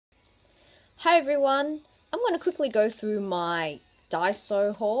Hey everyone, I'm going to quickly go through my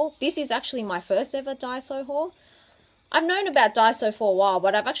Daiso haul. This is actually my first ever Daiso haul. I've known about Daiso for a while,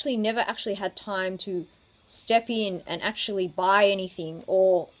 but I've actually never had time to step in and actually buy anything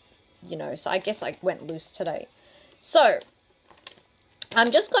or, so I guess I went loose today. So,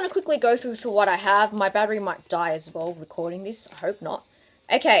 I'm just going to quickly go through what I have. My battery might die as well recording this, I hope not.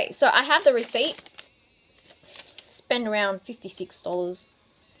 Okay, so I have the receipt. Spend around $56.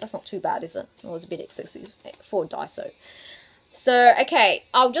 That's not too bad, is it? It was a bit excessive for Daiso. So, okay,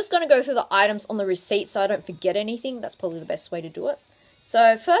 I'm just going to go through the items on the receipt so I don't forget anything. That's probably the best way to do it.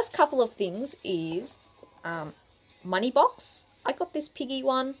 So, first couple of things is money box. I got this piggy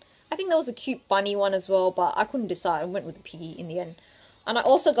one. I think there was a cute bunny one as well, but I couldn't decide. I went with the piggy in the end. And I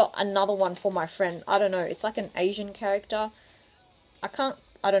also got another one for my friend. I don't know. It's like an Asian character. I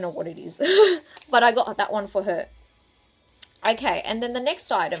don't know what it is. But I got that one for her. Okay, and then the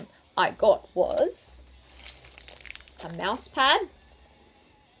next item I got was a mouse pad.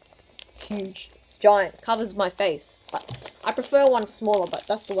 It's huge. It's giant. Covers my face. But I prefer one smaller, but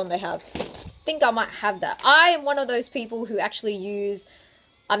that's the one they have. I think I might have that. I am one of those people who actually use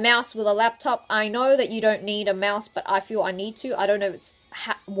a mouse with a laptop. I know that you don't need a mouse, but I feel I need to. I don't know if it's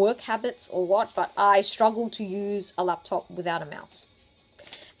work habits or what, but I struggle to use a laptop without a mouse.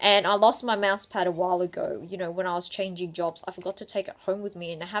 And I lost my mouse pad a while ago, when I was changing jobs. I forgot to take it home with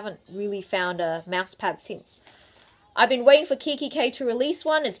me and I haven't really found a mouse pad since. I've been waiting for Kiki K to release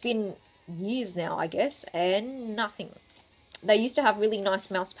one. It's been years now, I guess, and nothing. They used to have really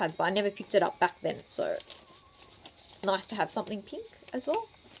nice mouse pads, but I never picked it up back then, so it's nice to have something pink as well.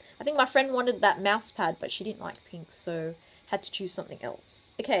 I think my friend wanted that mouse pad, but she didn't like pink, so had to choose something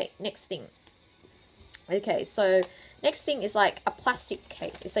else. Okay, next thing. Okay, so next thing is like a plastic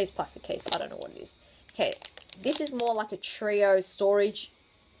case. It says plastic case. I don't know what it is. Okay, this is more like a trio storage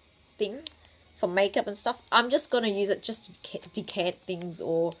thing for makeup and stuff. I'm just going to use it just to decant things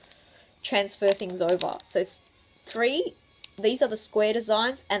or transfer things over. So it's 3. These are the square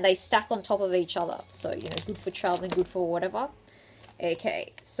designs and they stack on top of each other. So, good for traveling, good for whatever.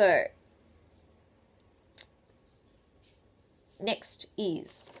 Okay, so next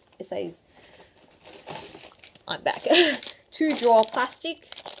is, it says, I'm back. 2-drawer plastic.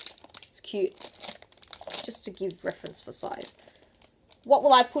 It's cute. Just to give reference for size. What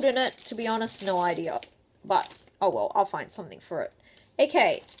will I put in it? To be honest, no idea. But, oh well, I'll find something for it.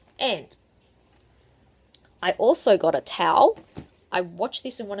 Okay, and I also got a towel. I watched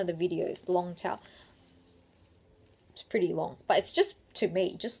this in one of the videos, the long towel. It's pretty long, but it's just, to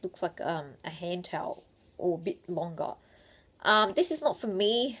me, just looks like a hand towel or a bit longer. This is not for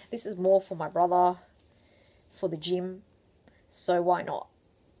me. This is more for my brother, for the gym, so why not?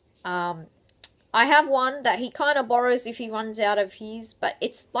 I have one that he kind of borrows if he runs out of his, but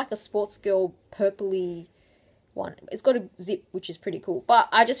it's like a sports girl purpley one. It's got a zip, which is pretty cool, but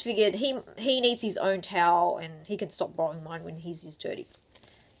I just figured he needs his own towel and he can stop borrowing mine when his is dirty.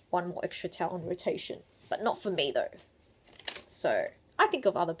 One more extra towel on rotation, but not for me though. So I think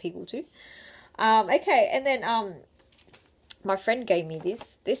of other people too. Okay, and then my friend gave me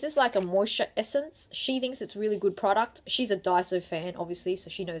this. This is like a moisture essence. She thinks it's a really good product. She's a Daiso fan, obviously, so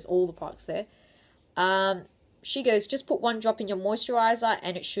she knows all the products there. She goes, just put 1 drop in your moisturizer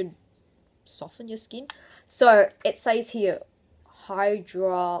and it should soften your skin. So it says here,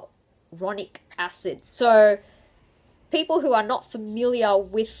 hyaluronic acid. So people who are not familiar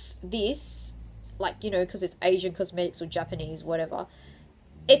with this, like, because it's Asian cosmetics or Japanese, whatever,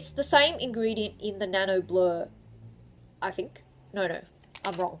 it's the same ingredient in the Nano Blur, I think. No,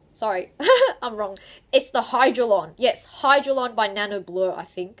 I'm wrong. Sorry, I'm wrong. It's the Hydrolon. Yes, Hydrolon by Nano Blur, I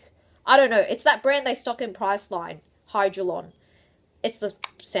think. I don't know. It's that brand they stock in Priceline, Hydrolon. It's the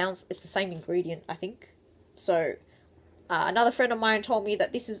same ingredient, I think. So, another friend of mine told me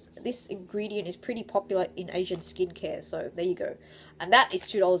that this ingredient is pretty popular in Asian skincare. So there you go, and that is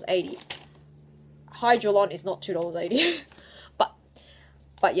 $2.80. Hydrolon is not $2.80,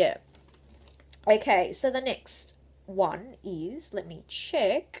 but yeah. Okay, so the next one is, let me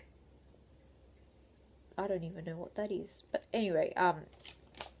check. I don't even know what that is, but anyway,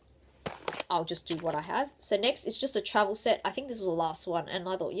 I'll just do what I have. So next is just a travel set. I think this was the last one, and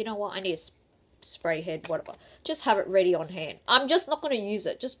I thought, you know what, I need a spray head, whatever. Just have it ready on hand. I'm just not going to use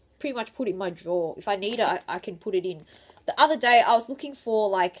it. Just pretty much put it in my drawer. If I need it, I can put it in. The other day, I was looking for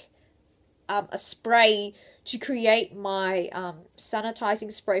like a spray to create my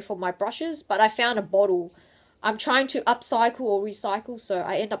sanitizing spray for my brushes, but I found a bottle. I'm trying to upcycle or recycle, so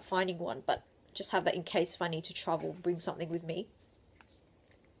I end up finding one, but just have that in case if I need to travel, bring something with me.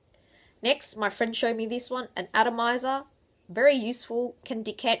 Next, my friend showed me this one, an atomizer. Very useful. Can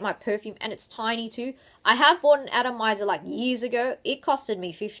decant my perfume, and it's tiny too. I have bought an atomizer like years ago. It costed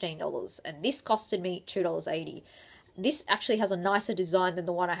me $15, and this costed me $2.80. This actually has a nicer design than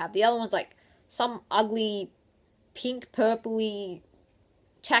the one I have. The other one's like some ugly pink, purpley,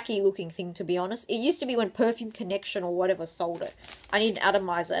 tacky looking thing, to be honest. It used to be when Perfume Connection or whatever sold it. I need an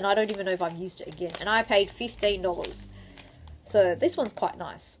atomizer, and I don't even know if I've used it again. And I paid $15. So this one's quite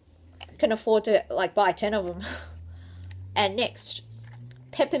nice. Can afford to like buy 10 of them. And next,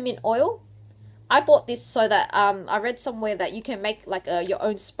 peppermint oil. I bought this so that I read somewhere that you can make like your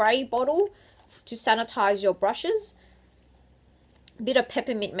own spray bottle to sanitize your brushes. A bit of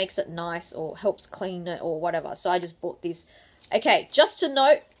peppermint makes it nice or helps clean it or whatever. So I just bought this. Okay, just to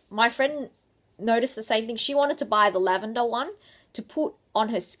note, my friend noticed the same thing. She wanted to buy the lavender one to put on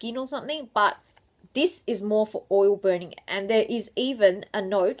her skin or something, but this is more for oil burning. And there is even a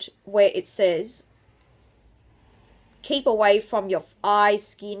note where it says, keep away from your eye,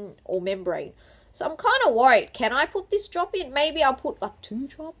 skin, or membrane. So I'm kind of worried. Can I put this drop in? Maybe I'll put like 2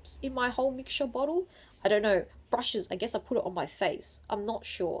 drops in my whole mixture bottle. I don't know. Brushes, I guess I put it on my face. I'm not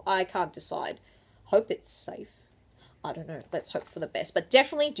sure. I can't decide. Hope it's safe. I don't know. Let's hope for the best. But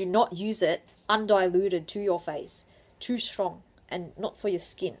definitely do not use it undiluted to your face. Too strong and not for your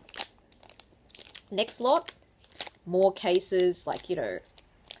skin. Next lot. More cases like,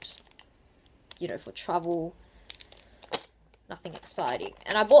 just, for travel. Nothing exciting.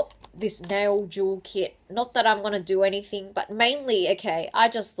 And I bought this nail jewel kit. Not that I'm going to do anything, but mainly, okay, I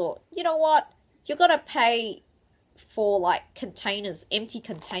just thought, you know what? You're going to pay for like containers, empty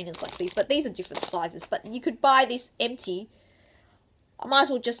containers like these, but these are different sizes. But you could buy this empty. I might as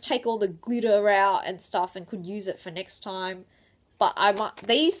well just take all the glitter out and stuff and could use it for next time. But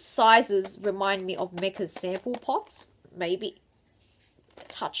these sizes remind me of Mecca's sample pots. Maybe a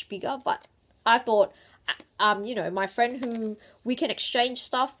touch bigger, but I thought, my friend who we can exchange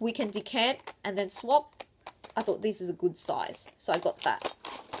stuff, we can decant and then swap. I thought this is a good size, so I got that.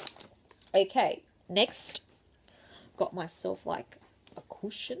 Okay, next, got myself like a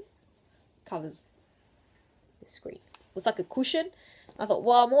cushion. Covers the screen. It's like a cushion. I thought,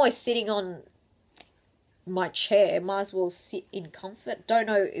 well, I'm always sitting on my chair. Might as well sit in comfort. Don't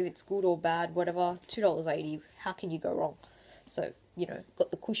know if it's good or bad, whatever. $2.80. How can you go wrong? So,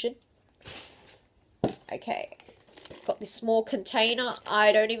 got the cushion. Okay, got this small container.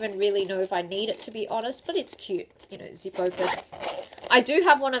 I don't even really know if I need it, to be honest, but it's cute. Zip open. I do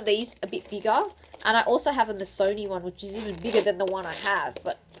have one of these a bit bigger, and I also have a Missoni one, which is even bigger than the one I have,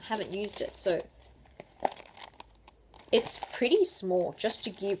 but I haven't used it, so it's pretty small, just to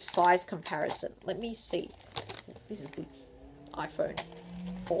give size comparison. Let me see. This is good. iPhone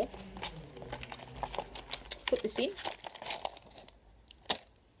 4. Put this in.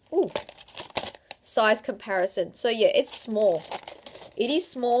 Ooh. Size comparison. So yeah, it's small. It is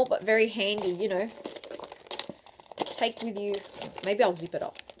small, but very handy, Take with you. Maybe I'll zip it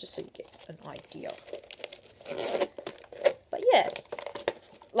up, just so you get an idea. But yeah,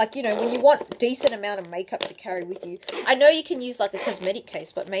 like, when you want a decent amount of makeup to carry with you. I know you can use like a cosmetic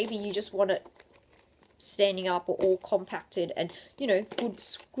case, but maybe you just want it standing up or all compacted and, good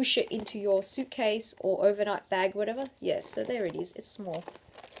squish it into your suitcase or overnight bag, whatever. Yeah, so there it is. It's small.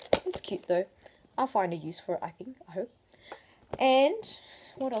 It's cute though. I'll find a use for it, I think. I hope. And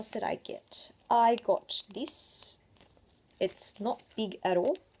what else did I get? I got this. It's not big at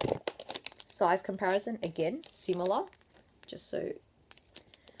all. Size comparison, again, similar. Just so.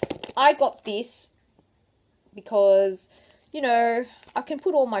 I got this because, I can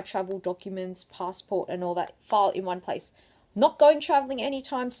put all my travel documents, passport and all that file in one place. Not going traveling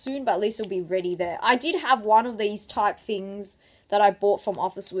anytime soon, but at least it'll be ready there. I did have one of these type things that I bought from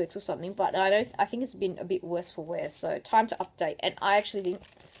Officeworks or something, but I think it's been a bit worse for wear, so time to update. And I actually think,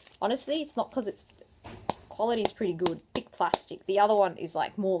 honestly, it's not because it's, quality is pretty good. Thick plastic. The other one is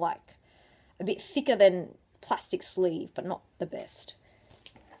like more like a bit thicker than plastic sleeve, but not the best.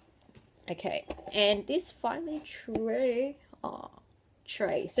 Okay, and this finally tray.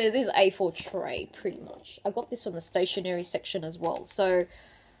 Tray. So this is A4 tray, pretty much. I got this from the stationery section as well. So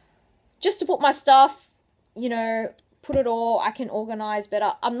just to put my stuff, put it all, I can organize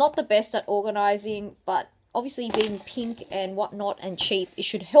better. I'm not the best at organizing, but obviously being pink and whatnot and cheap, it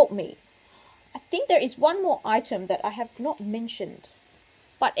should help me. I think there is one more item that I have not mentioned,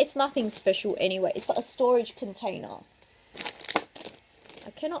 but it's nothing special anyway. It's like a storage container.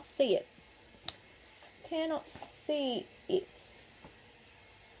 I cannot see it. Cannot see it.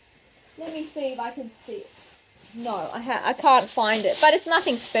 Let me see if I can see it. No, I can't find it, but it's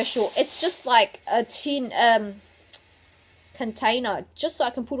nothing special. It's just like a tin container, just so I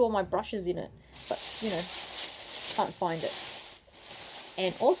can put all my brushes in it. But can't find it.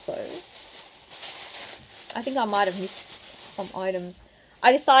 And also, I think I might have missed some items.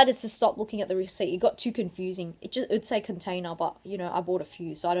 I decided to stop looking at the receipt. It got too confusing. It'd say container, but, you know, I bought a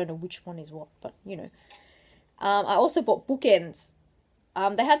few, so I don't know which one is what, but, you know. I also bought bookends.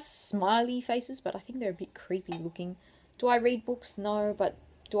 They had smiley faces, but I think they're a bit creepy looking. Do I read books? No, but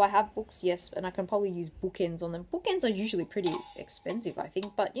do I have books? Yes, and I can probably use bookends on them. Bookends are usually pretty expensive, I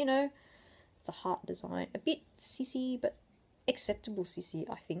think, but, you know, it's a heart design. A bit sissy, but acceptable sissy,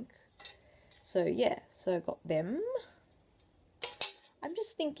 I think. So, yeah, so got them. I'm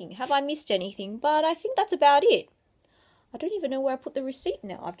just thinking, have I missed anything? But I think that's about it. I don't even know where I put the receipt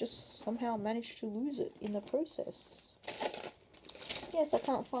now. I've just somehow managed to lose it in the process. Yes, I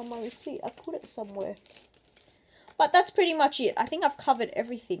can't find my receipt. I put it somewhere. But that's pretty much it. I think I've covered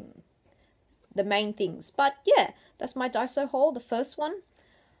everything. The main things. But yeah, that's my Daiso haul, the first one.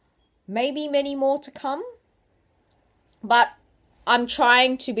 Maybe many more to come. But I'm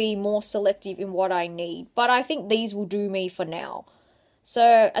trying to be more selective in what I need. But I think these will do me for now.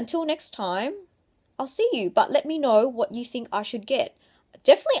 So until next time, I'll see you. But let me know what you think I should get.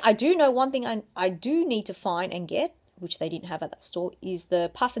 Definitely, I do know one thing I do need to find and get, which they didn't have at that store, is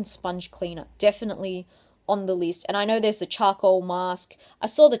the Puff and Sponge Cleaner. Definitely on the list. And I know there's the charcoal mask. I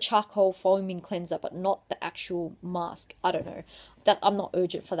saw the charcoal foaming cleanser, but not the actual mask. I don't know. I'm not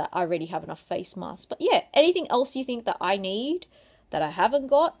urgent for that. I already have enough face masks. But yeah, anything else you think that I need that I haven't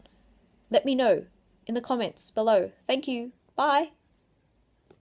got, let me know in the comments below. Thank you. Bye.